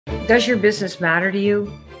Does your business matter to you?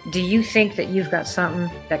 Do you think that you've got something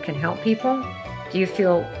that can help people? Do you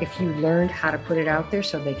feel if you learned how to put it out there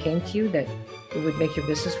so they came to you that it would make your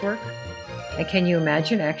business work? And can you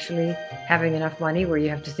imagine actually having enough money where you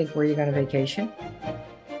have to think where you're going to vacation?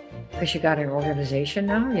 Because you got an organization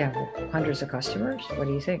now, you have hundreds of customers. What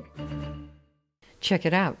do you think? Check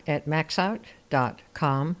it out at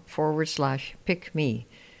maxout.com/pickme.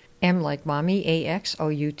 M like mommy,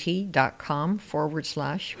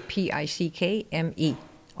 AXOUT.com/PICKME.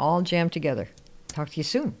 All jammed together. Talk to you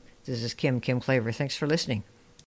soon. This is Kim Klaver. Thanks for listening.